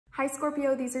Hi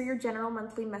Scorpio, these are your general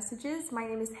monthly messages. My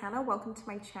name is Hannah, welcome to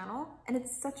my channel, and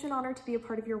it's such an honor to be a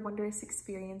part of your wondrous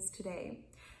experience today.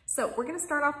 So we're going to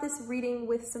start off this reading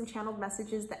with some channeled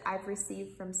messages that I've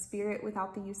received from Spirit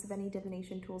without the use of any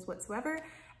divination tools whatsoever.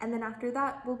 And then after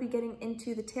that, we'll be getting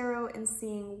into the tarot and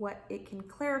seeing what it can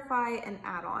clarify and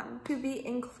add on. To be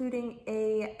including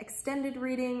a extended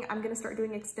reading. I'm going to start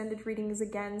doing extended readings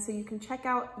again, so you can check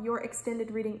out your extended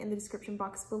reading in the description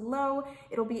box below.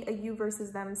 It'll be a you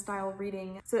versus them style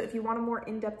reading. So if you want a more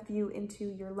in-depth view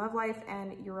into your love life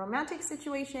and your romantic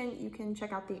situation, you can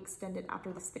check out the extended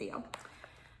after this video.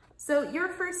 So your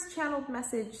first channeled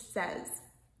message says,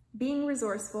 being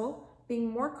resourceful, being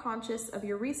more conscious of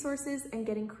your resources and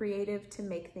getting creative to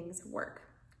make things work.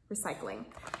 Recycling.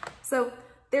 So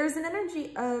there's an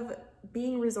energy of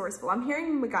being resourceful. I'm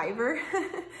hearing MacGyver.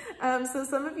 So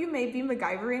some of you may be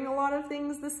MacGyvering a lot of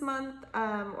things this month,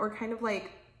 or kind of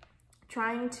like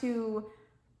trying to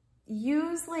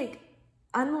use like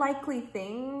unlikely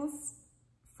things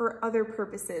for other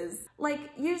purposes, like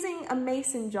using a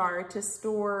mason jar to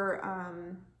store,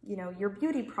 you know, your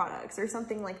beauty products or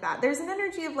something like that. There's an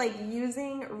energy of like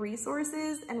using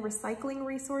resources and recycling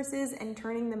resources and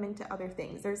turning them into other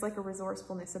things. There's like a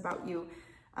resourcefulness about you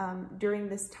during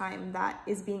this time that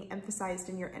is being emphasized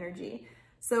in your energy.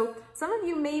 So some of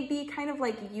you may be kind of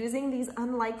like using these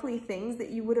unlikely things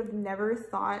that you would have never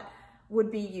thought would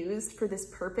be used for this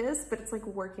purpose, but it's like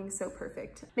working so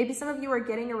perfect. Maybe some of you are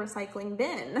getting a recycling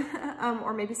bin,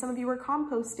 or maybe some of you are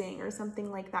composting or something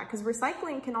like that, because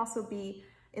recycling can also be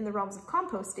in the realms of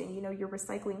composting. You know, you're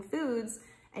recycling foods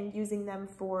and using them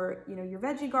for, you know, your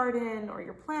veggie garden or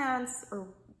your plants or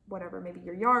whatever, maybe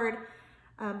your yard.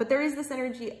 But there is this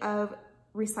energy of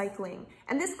recycling.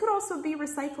 And this could also be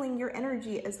recycling your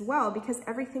energy as well, because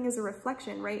everything is a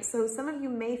reflection, right? So some of you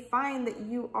may find that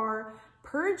you are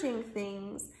purging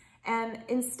things, and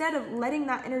instead of letting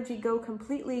that energy go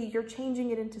completely, you're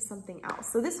changing it into something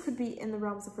else. So this could be in the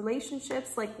realms of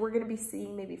relationships, like we're going to be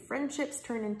seeing maybe friendships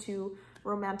turn into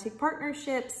romantic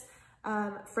partnerships,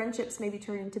 friendships maybe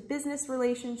turn into business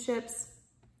relationships.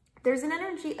 There's an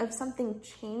energy of something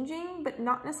changing, but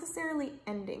not necessarily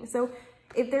ending. So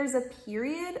if there's a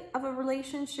period of a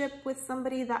relationship with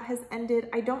somebody that has ended,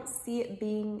 I don't see it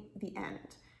being the end.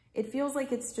 It feels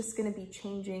like it's just going to be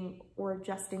changing or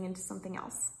adjusting into something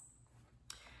else.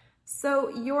 So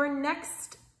your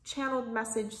next channeled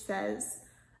message says,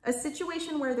 a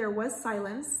situation where there was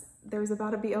silence, there's about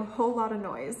to be a whole lot of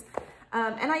noise.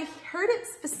 And I heard it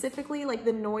specifically, like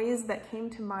the noise that came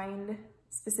to mind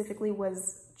specifically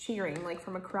was cheering, like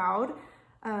from a crowd.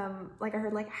 Like I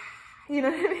heard like, you know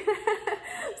what I mean?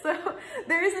 So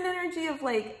there is an energy of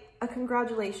like a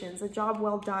congratulations, a job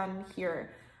well done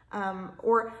here.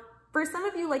 Or for some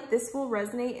of you, like this will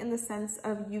resonate in the sense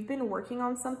of you've been working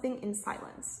on something in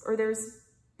silence, or there's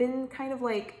been kind of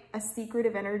like a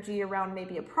secretive energy around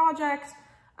maybe a project,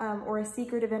 or a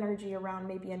secretive energy around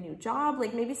maybe a new job.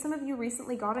 Like maybe some of you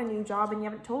recently got a new job and you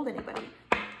haven't told anybody,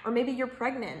 or maybe you're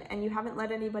pregnant and you haven't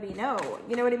let anybody know.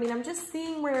 You know what I mean? I'm just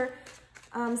seeing where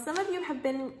some of you have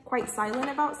been quite silent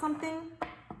about something,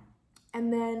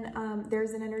 and then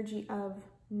there's an energy of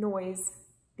noise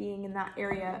being in that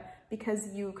area because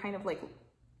you kind of like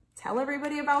tell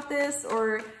everybody about this,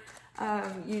 or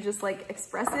you just like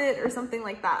express it or something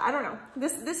like that. I don't know.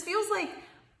 This feels like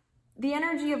the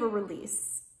energy of a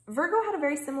release. Virgo had a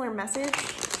very similar message.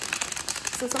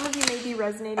 So some of you may be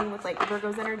resonating with like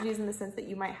Virgo's energies in the sense that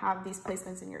you might have these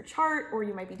placements in your chart, or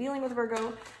you might be dealing with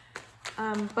Virgo.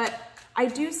 But I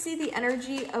do see the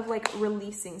energy of like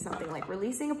releasing something, like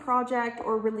releasing a project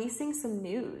or releasing some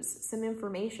news, some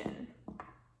information.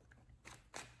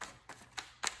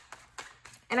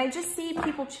 And I just see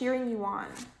people cheering you on.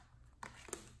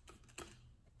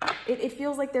 It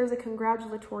feels like there's a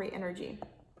congratulatory energy.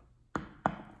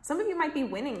 Some of you might be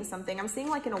winning something. I'm seeing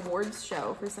like an awards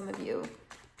show for some of you.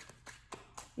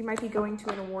 You might be going to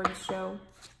an awards show.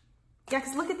 Yeah,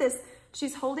 because look at this.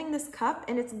 She's holding this cup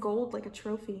and it's gold like a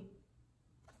trophy.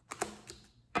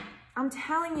 I'm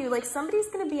telling you, like somebody's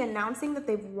going to be announcing that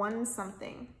they've won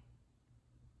something.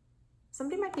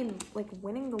 Somebody might be like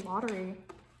winning the lottery.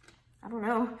 I don't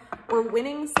know, or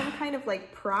winning some kind of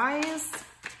like prize.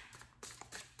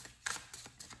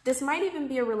 This might even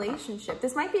be a relationship.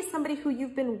 This might be somebody who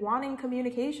you've been wanting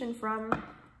communication from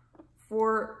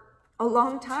for a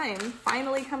long time,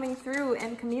 finally coming through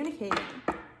and communicating.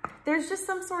 There's just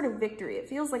some sort of victory. It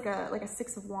feels like a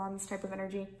Six of Wands type of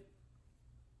energy.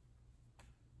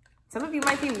 Some of you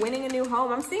might be winning a new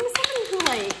home. I'm seeing somebody who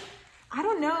like, I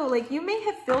don't know, like you may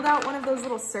have filled out one of those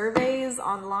little surveys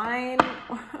online,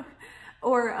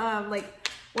 or like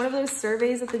one of those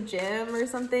surveys at the gym or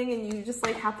something, and you just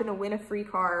like happen to win a free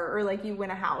car, or like you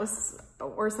win a house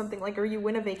or something, like, or you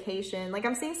win a vacation. Like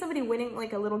I'm seeing somebody winning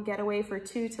like a little getaway for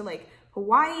 2 to like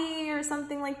Hawaii or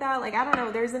something like that. Like, I don't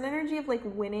know, there's an energy of like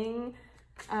winning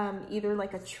either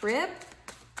like a trip,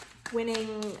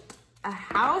 winning a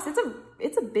house.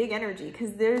 It's a big energy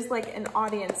because there's like an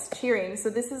audience cheering. So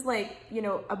this is like, you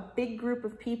know, a big group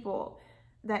of people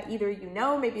that either, you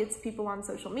know, maybe it's people on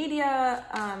social media,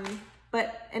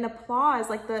 but an applause,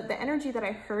 like the energy that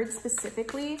I heard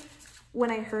specifically when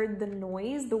I heard the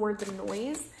noise, the word the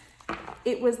noise,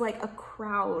 it was like a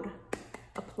crowd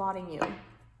applauding you.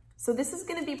 So this is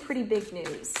going to be pretty big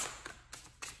news,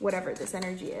 whatever this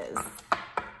energy is.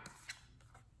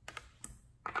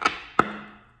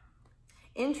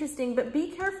 Interesting, but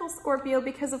be careful, Scorpio,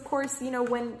 because of course, you know,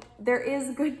 when there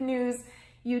is good news,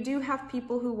 you do have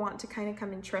people who want to kind of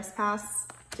come and trespass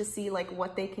to see like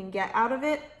what they can get out of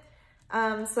it.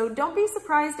 So don't be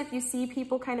surprised if you see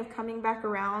people kind of coming back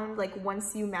around, like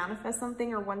once you manifest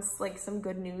something or once like some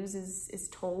good news is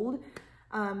told.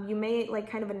 You may like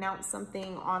kind of announce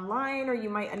something online, or you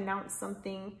might announce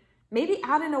something maybe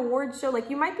at an award show. Like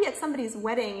you might be at somebody's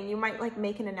wedding and you might like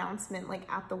make an announcement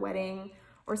like at the wedding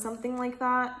or something like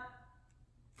that.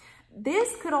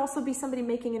 This could also be somebody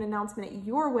making an announcement at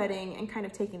your wedding and kind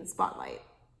of taking the spotlight.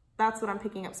 That's what I'm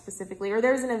picking up specifically. Or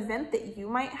there's an event that you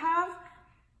might have,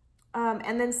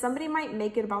 and then somebody might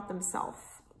make it about themselves,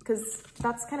 because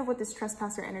that's kind of what this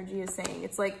trespasser energy is saying.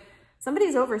 It's like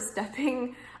somebody's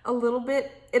overstepping a little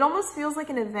bit. It almost feels like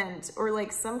an event or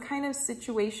like some kind of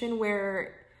situation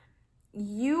where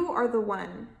you are the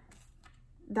one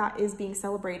that is being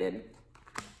celebrated.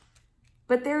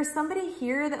 But there's somebody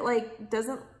here that like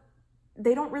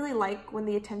they don't really like when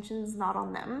the attention's not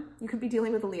on them. You could be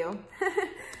dealing with a Leo.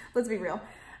 Let's be real.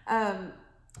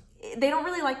 They don't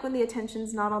really like when the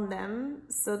attention's not on them.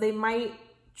 So they might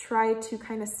try to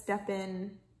kind of step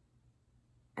in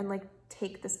and like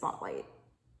take the spotlight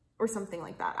or something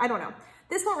like that. I don't know.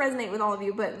 This won't resonate with all of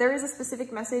you, but there is a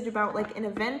specific message about like an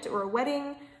event or a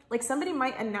wedding. Like somebody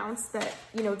might announce that,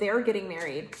 you know, they're getting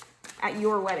married at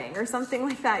your wedding or something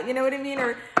like that. You know what I mean?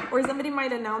 Or somebody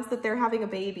might announce that they're having a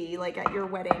baby like at your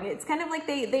wedding. It's kind of like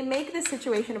they make this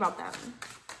situation about them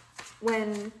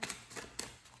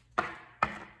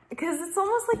because it's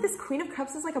almost like this Queen of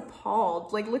Cups is like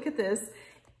appalled. Like, look at this.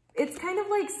 It's kind of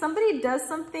like somebody does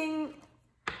something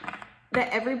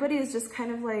that everybody is just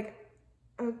kind of like,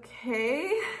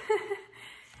 okay.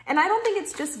 And I don't think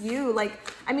it's just you. Like,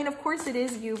 I mean, of course it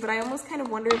is you, but I almost kind of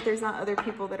wonder if there's not other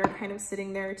people that are kind of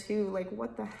sitting there too. Like,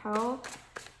 what the hell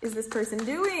is this person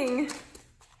doing?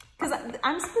 Because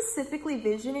I'm specifically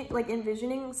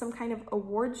envisioning some kind of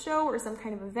award show or some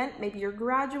kind of event. Maybe you're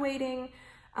graduating.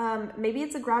 Maybe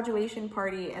it's a graduation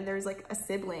party and there's like a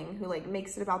sibling who like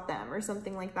makes it about them or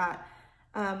something like that.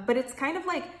 But it's kind of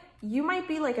like you might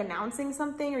be like announcing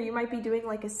something, or you might be doing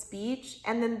like a speech,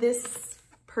 and then this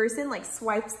person like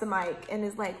swipes the mic and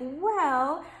is like,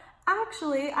 well,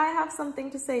 actually I have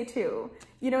something to say too.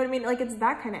 You know what I mean? Like, it's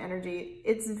that kind of energy.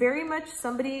 It's very much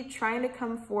somebody trying to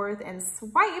come forth and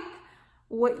swipe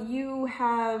what you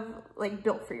have like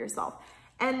built for yourself.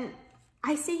 And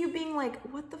I see you being like,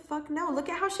 what the fuck? No, look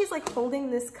at how she's like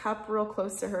holding this cup real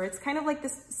close to her. It's kind of like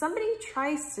this, somebody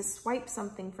tries to swipe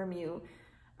something from you,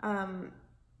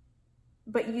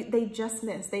 but they just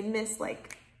miss. They miss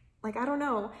like, I don't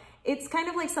know. It's kind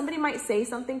of like somebody might say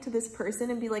something to this person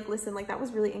and be like, listen, like that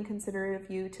was really inconsiderate of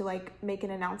you to like make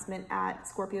an announcement at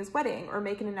Scorpio's wedding, or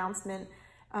make an announcement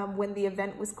when the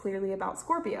event was clearly about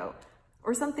Scorpio,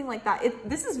 or something like that.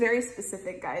 This is very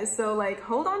specific, guys. So like,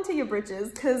 hold on to your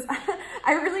britches, because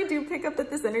I really do pick up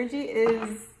that this energy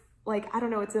is like, I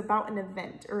don't know, it's about an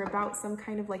event or about some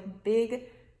kind of like big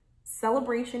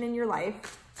celebration in your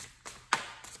life.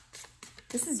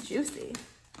 This is juicy.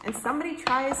 And somebody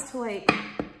tries to like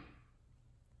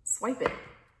swipe it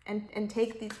and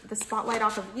take the spotlight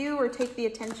off of you, or take the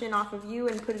attention off of you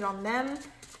and put it on them.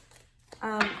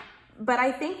 But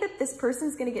I think that this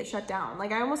person's going to get shut down.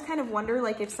 Like, I almost kind of wonder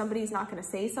like if somebody's not going to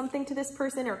say something to this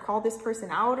person or call this person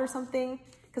out or something,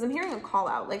 because I'm hearing a call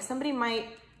out. Like somebody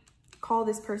might call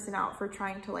this person out for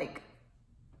trying to like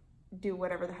do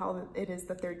whatever the hell it is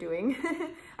that they're doing.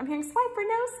 I'm hearing swipe or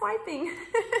no swiping.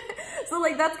 So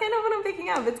like, that's kind of what I'm picking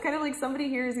up. It's kind of like somebody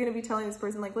here is going to be telling this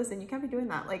person like, listen, you can't be doing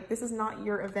that. Like, this is not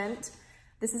your event.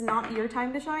 This is not your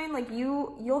time to shine. Like,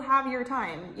 you'll have your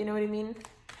time. You know what I mean?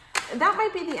 That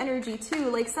might be the energy too.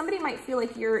 Like, somebody might feel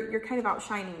like you're kind of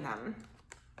outshining them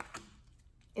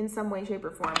in some way, shape,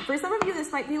 or form. For some of you,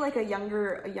 this might be like a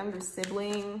younger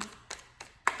sibling,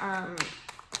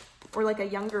 or like a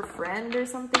younger friend or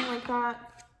something like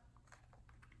that.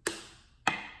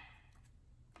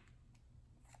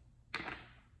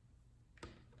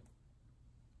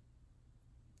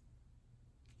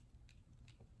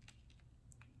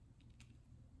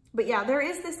 But yeah, there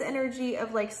is this energy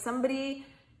of like somebody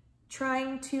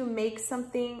trying to make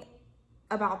something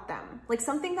about them, like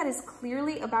something that is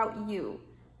clearly about you.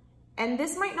 And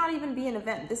this might not even be an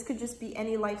event. This could just be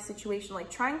any life situation, like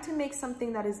trying to make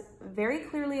something that is very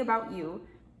clearly about you,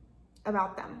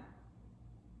 about them.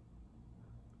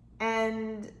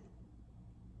 And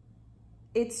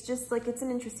it's just like, it's an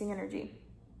interesting energy.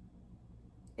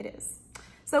 It is.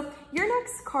 So your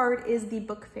next card is the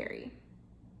Book Fairy.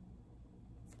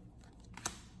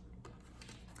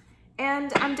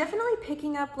 And I'm definitely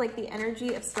picking up like the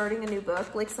energy of starting a new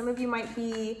book. Like some of you might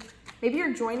be, maybe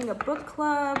you're joining a book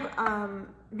club.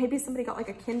 Maybe somebody got like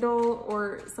a Kindle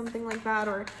or something like that.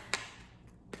 Or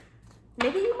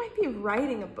maybe you might be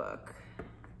writing a book.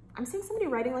 I'm seeing somebody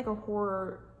writing like a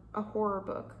horror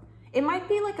book. It might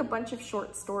be like a bunch of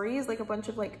short stories, like a bunch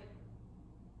of like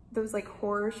those like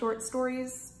horror short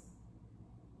stories.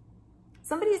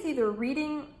 Somebody's either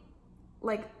reading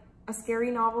like a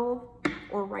scary novel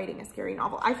or writing a scary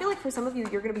novel. I feel like for some of you,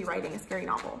 you're gonna be writing a scary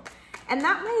novel. And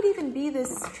that might even be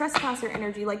this trespasser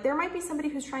energy. Like there might be somebody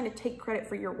who's trying to take credit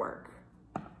for your work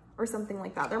or something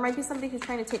like that. There might be somebody who's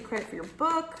trying to take credit for your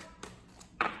book.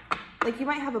 Like you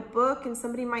might have a book and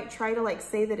somebody might try to like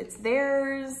say that it's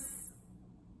theirs.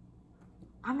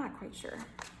 I'm not quite sure.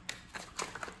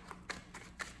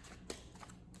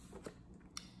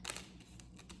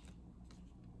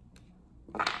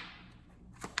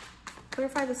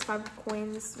 Clarify this 5 of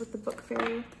coins with the Book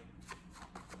Fairy.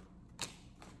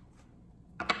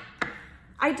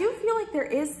 I do feel like there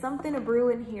is something to brew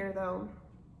in here though,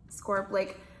 Scorp.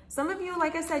 Like some of you,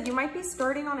 like I said, you might be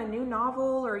starting on a new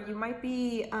novel, or you might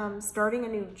be starting a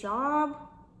new job,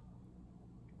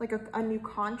 like a new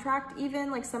contract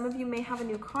even. Like some of you may have a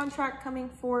new contract coming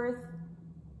forth.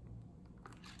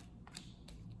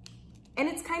 And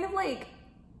it's kind of like,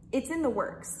 it's in the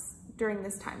works during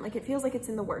this time. Like it feels like it's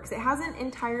in the works. It hasn't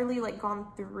entirely like gone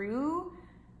through.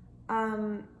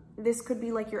 This could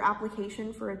be like your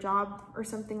application for a job or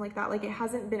something like that. Like it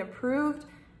hasn't been approved,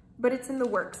 but it's in the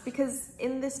works, because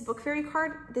in this Book Fairy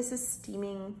card, this is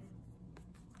steaming.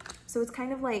 So it's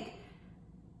kind of like,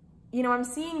 you know, I'm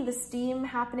seeing the steam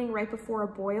happening right before a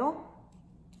boil.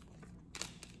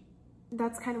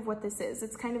 That's kind of what this is.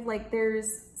 It's kind of like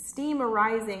there's steam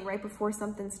arising right before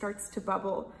something starts to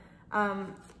bubble.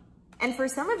 And for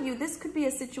some of you, this could be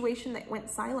a situation that went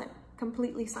silent,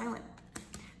 completely silent.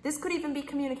 This could even be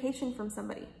communication from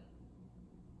somebody.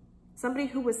 Somebody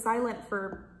who was silent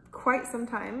for quite some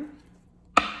time.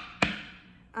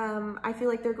 I feel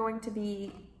like they're going to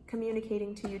be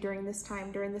communicating to you during this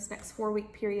time, during this next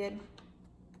 4-week period.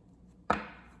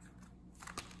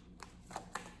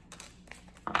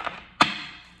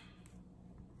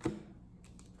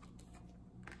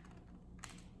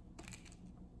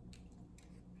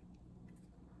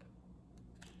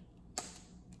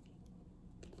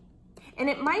 And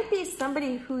it might be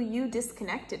somebody who you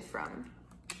disconnected from,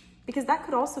 because that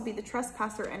could also be the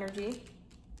trespasser energy.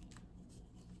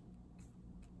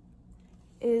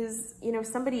 Is, you know,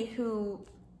 somebody who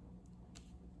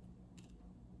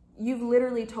you've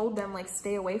literally told them like,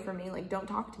 stay away from me, like don't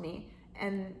talk to me.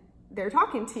 And they're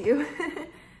talking to you.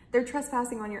 They're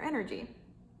trespassing on your energy.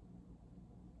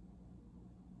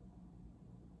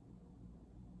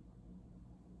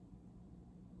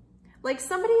 Like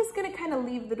somebody's gonna kind of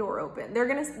leave the door open.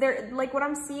 They're like, what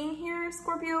I'm seeing here,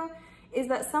 Scorpio, is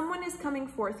that someone is coming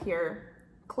forth here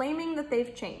claiming that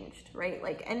they've changed, right?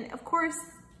 Like, and of course,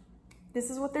 this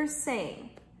is what they're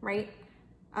saying, right?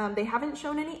 They haven't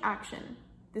shown any action.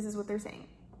 This is what they're saying.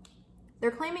 They're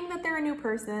claiming that they're a new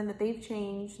person, that they've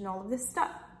changed and all of this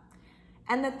stuff,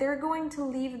 and that they're going to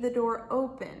leave the door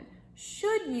open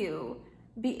should you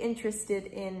be interested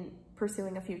in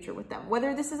pursuing a future with them.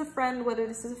 Whether this is a friend, whether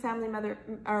this is a family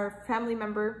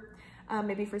member,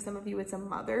 maybe for some of you it's a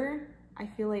mother. I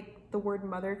feel like the word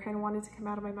mother kind of wanted to come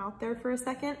out of my mouth there for a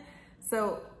second.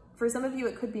 So for some of you,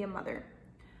 it could be a mother.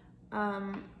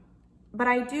 But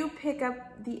I do pick up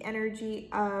the energy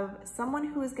of someone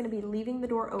who is going to be leaving the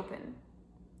door open.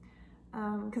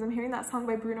 Because I'm hearing that song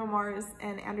by Bruno Mars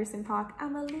and Anderson .Paak,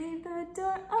 I'ma leave the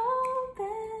door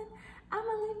open,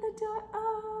 I'ma leave the door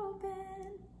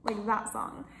open. Like that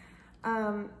song.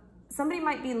 Somebody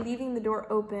might be leaving the door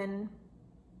open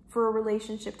for a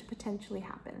relationship to potentially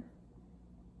happen.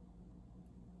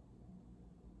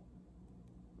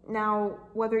 Now,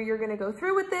 whether you're going to go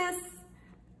through with this,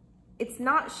 it's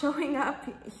not showing up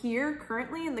here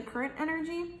currently in the current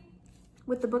energy.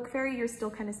 With the Book Fairy, you're still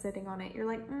kind of sitting on it. You're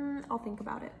like, I'll think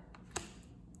about it.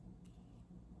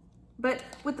 But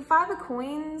with the 5 of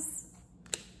Coins,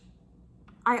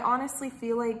 I honestly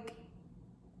feel like,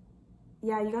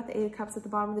 yeah, you got the 8 of Cups at the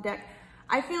bottom of the deck.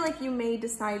 I feel like you may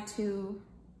decide to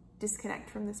disconnect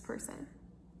from this person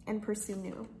and pursue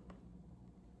new.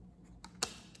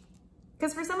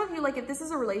 Because for some of you, like if this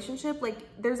is a relationship, like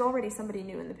there's already somebody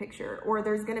new in the picture, or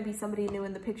there's gonna be somebody new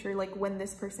in the picture like when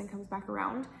this person comes back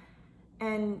around,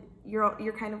 and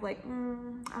you're kind of like, I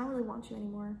don't really want you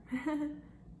anymore.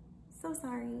 So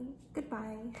sorry,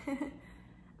 goodbye.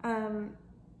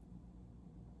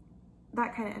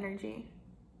 That kind of energy.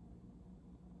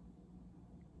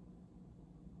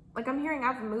 Like I'm hearing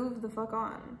I've moved the fuck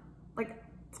on. Like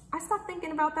I stopped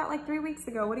thinking about that like 3 weeks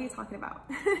ago. What are you talking about?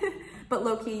 But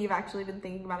low-key, you've actually been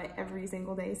thinking about it every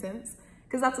single day since,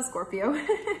 because that's a Scorpio.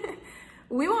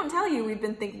 We won't tell you we've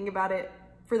been thinking about it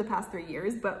for the past 3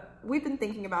 years, but we've been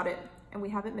thinking about it and we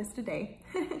haven't missed a day.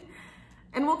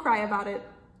 And we'll cry about it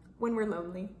when we're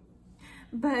lonely.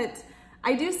 But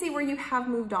I do see where you have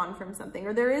moved on from something,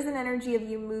 or there is an energy of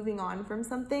you moving on from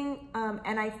something.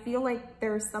 And I feel like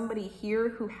there's somebody here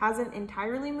who hasn't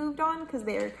entirely moved on because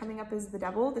they are coming up as the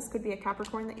devil. This could be a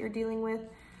Capricorn that you're dealing with.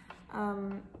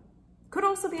 Could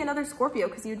also be another Scorpio,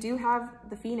 because you do have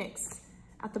the Phoenix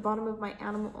at the bottom of my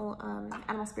animal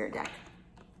spirit deck.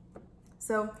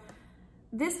 So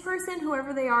this person,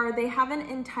 whoever they are, they haven't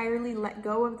entirely let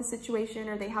go of the situation,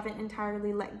 or they haven't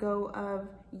entirely let go of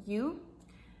you.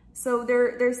 So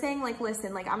they're saying like,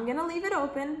 listen, like I'm gonna leave it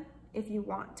open. If you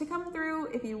want to come through,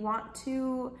 if you want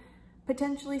to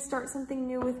potentially start something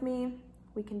new with me,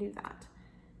 we can do that.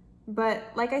 But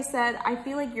like I said, I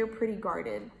feel like you're pretty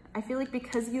guarded. I feel like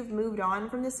because you've moved on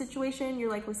from this situation,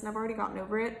 you're like, listen, I've already gotten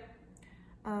over it.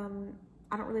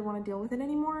 I don't really want to deal with it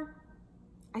anymore.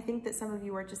 I think that some of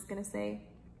you are just gonna say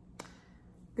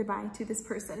goodbye to this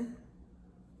person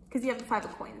because you have the 5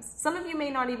 of coins. Some of you may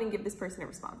not even give this person a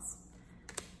response.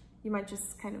 You might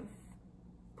just kind of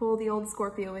pull the old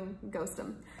Scorpio and ghost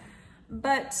them.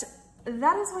 But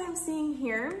that is what I'm seeing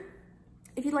here.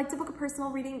 If you'd like to book a personal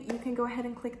reading, you can go ahead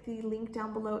and click the link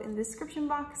down below in the description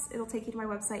box. It'll take you to my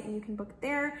website and you can book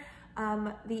there.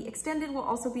 The extended will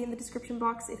also be in the description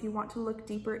box if you want to look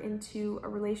deeper into a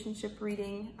relationship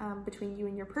reading between you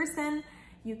and your person.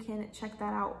 You can check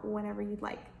that out whenever you'd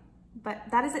like. But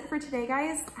that is it for today,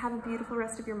 guys. Have a beautiful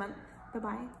rest of your month.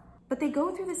 Bye-bye. But they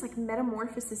go through this like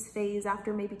metamorphosis phase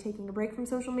after maybe taking a break from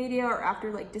social media, or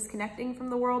after like disconnecting from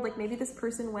the world. Like maybe this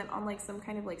person went on like some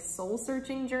kind of like soul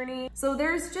searching journey. So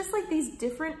there's just like these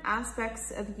different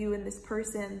aspects of you and this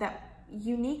person that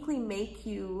uniquely make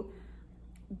you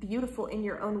beautiful in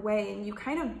your own way, and you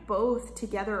kind of both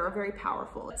together are very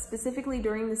powerful. Specifically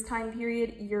during this time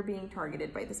period, you're being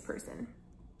targeted by this person.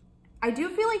 I do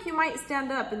feel like you might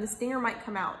stand up and the stinger might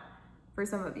come out for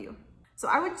some of you. So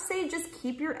I would say just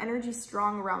keep your energy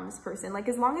strong around this person. Like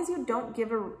as long as you don't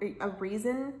give a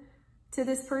reason to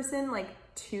this person like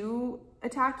to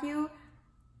attack you,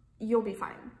 you'll be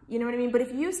fine. You know what I mean? But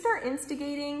if you start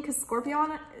instigating, because Scorpio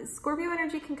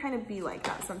energy can kind of be like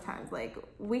that sometimes. Like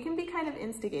we can be kind of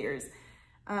instigators,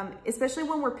 especially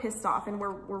when we're pissed off and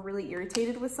we're really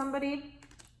irritated with somebody.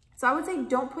 So I would say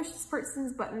don't push this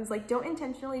person's buttons. Like don't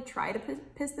intentionally try to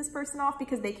piss this person off,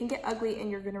 because they can get ugly and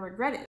you're going to regret it.